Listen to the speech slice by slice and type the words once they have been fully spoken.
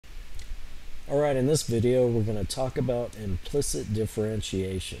Alright, in this video we're going to talk about implicit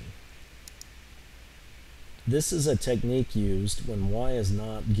differentiation. This is a technique used when y is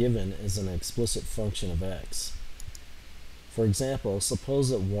not given as an explicit function of x. For example, suppose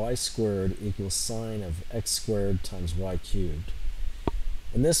that y squared equals sine of x squared times y cubed.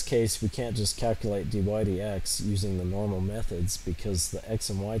 In this case, we can't just calculate dy dx using the normal methods because the x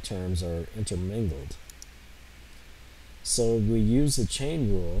and y terms are intermingled. So we use the chain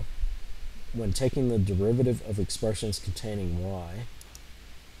rule when taking the derivative of expressions containing y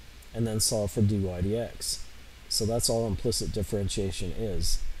and then solve for dy dx. So that's all implicit differentiation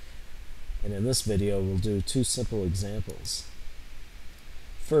is. And in this video we'll do two simple examples.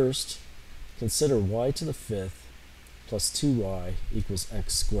 First, consider y to the fifth plus 2y equals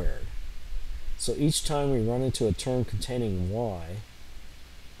x squared. So each time we run into a term containing y,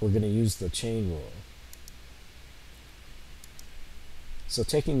 we're going to use the chain rule. So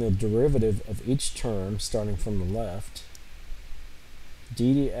taking the derivative of each term starting from the left,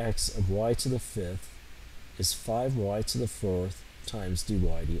 d dx of y to the fifth is 5y to the fourth times dy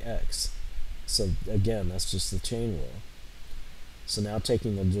dx. So again, that's just the chain rule. So now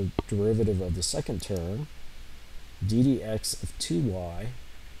taking the derivative of the second term, d dx of 2y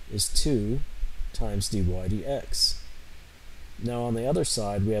is 2 times dy dx. Now on the other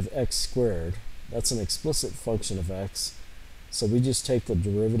side we have x squared. That's an explicit function of x. So we just take the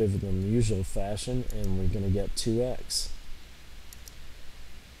derivative in the usual fashion and we're going to get 2x.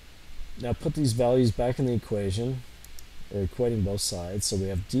 Now put these values back in the equation, or equating both sides. So we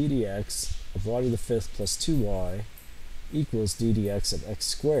have d dx of y to the fifth plus 2y equals d dx of x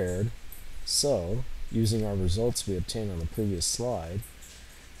squared. So, using our results we obtained on the previous slide,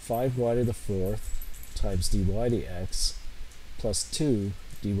 5y to the fourth times dy dx plus 2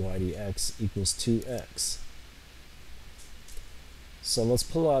 dy dx equals 2x. So let's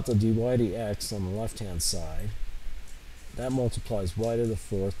pull out the dy dx on the left-hand side. That multiplies y to the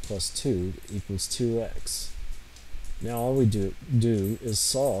fourth plus 2 equals 2x. Now all we do is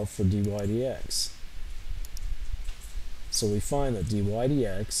solve for dy dx. So we find that dy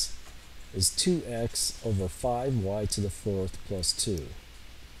dx is 2x over 5y to the fourth plus 2.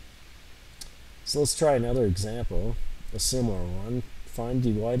 So let's try another example, a similar one. Find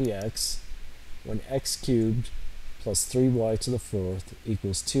dy dx when x cubed plus 3y to the fourth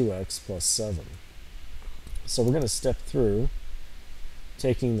equals 2x plus 7. So we're going to step through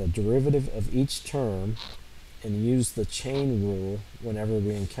taking the derivative of each term and use the chain rule whenever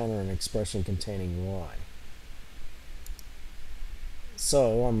we encounter an expression containing y.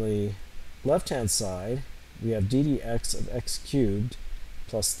 So on the left-hand side we have d dx of x cubed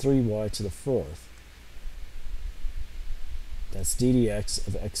plus 3y to the fourth. That's d dx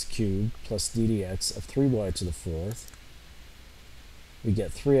of x cubed plus d dx of 3y to the fourth. We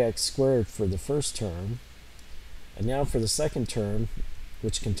get 3x squared for the first term. And now for the second term,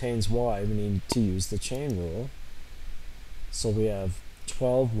 which contains y, we need to use the chain rule. So we have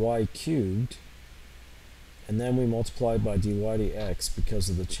 12y cubed, and then we multiply by dy dx because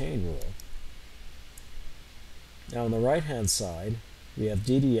of the chain rule. Now on the right-hand side, we have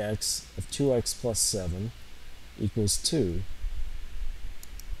d dx of 2x plus 7 equals 2.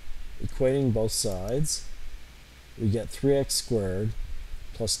 Equating both sides, we get 3x squared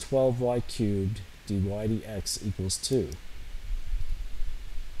plus 12y cubed dy dx equals 2.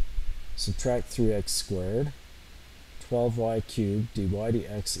 Subtract 3x squared, 12y cubed dy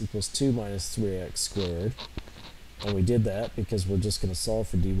dx equals 2 minus 3x squared. And we did that because we're just going to solve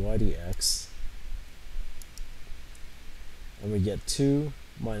for dy dx. And we get 2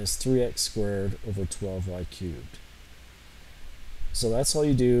 minus 3x squared over 12y cubed. So that's all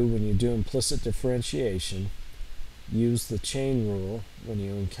you do when you do implicit differentiation. Use the chain rule when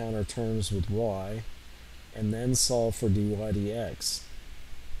you encounter terms with y, and then solve for dy dx.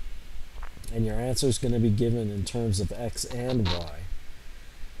 And your answer is going to be given in terms of x and y.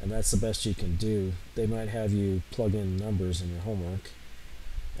 And that's the best you can do. They might have you plug in numbers in your homework.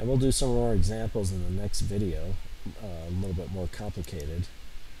 And we'll do some more examples in the next video, a little bit more complicated.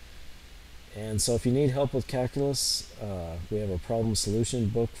 And so if you need help with calculus, we have a problem solution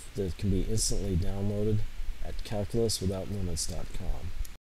book that can be instantly downloaded at calculuswithoutlimits.com.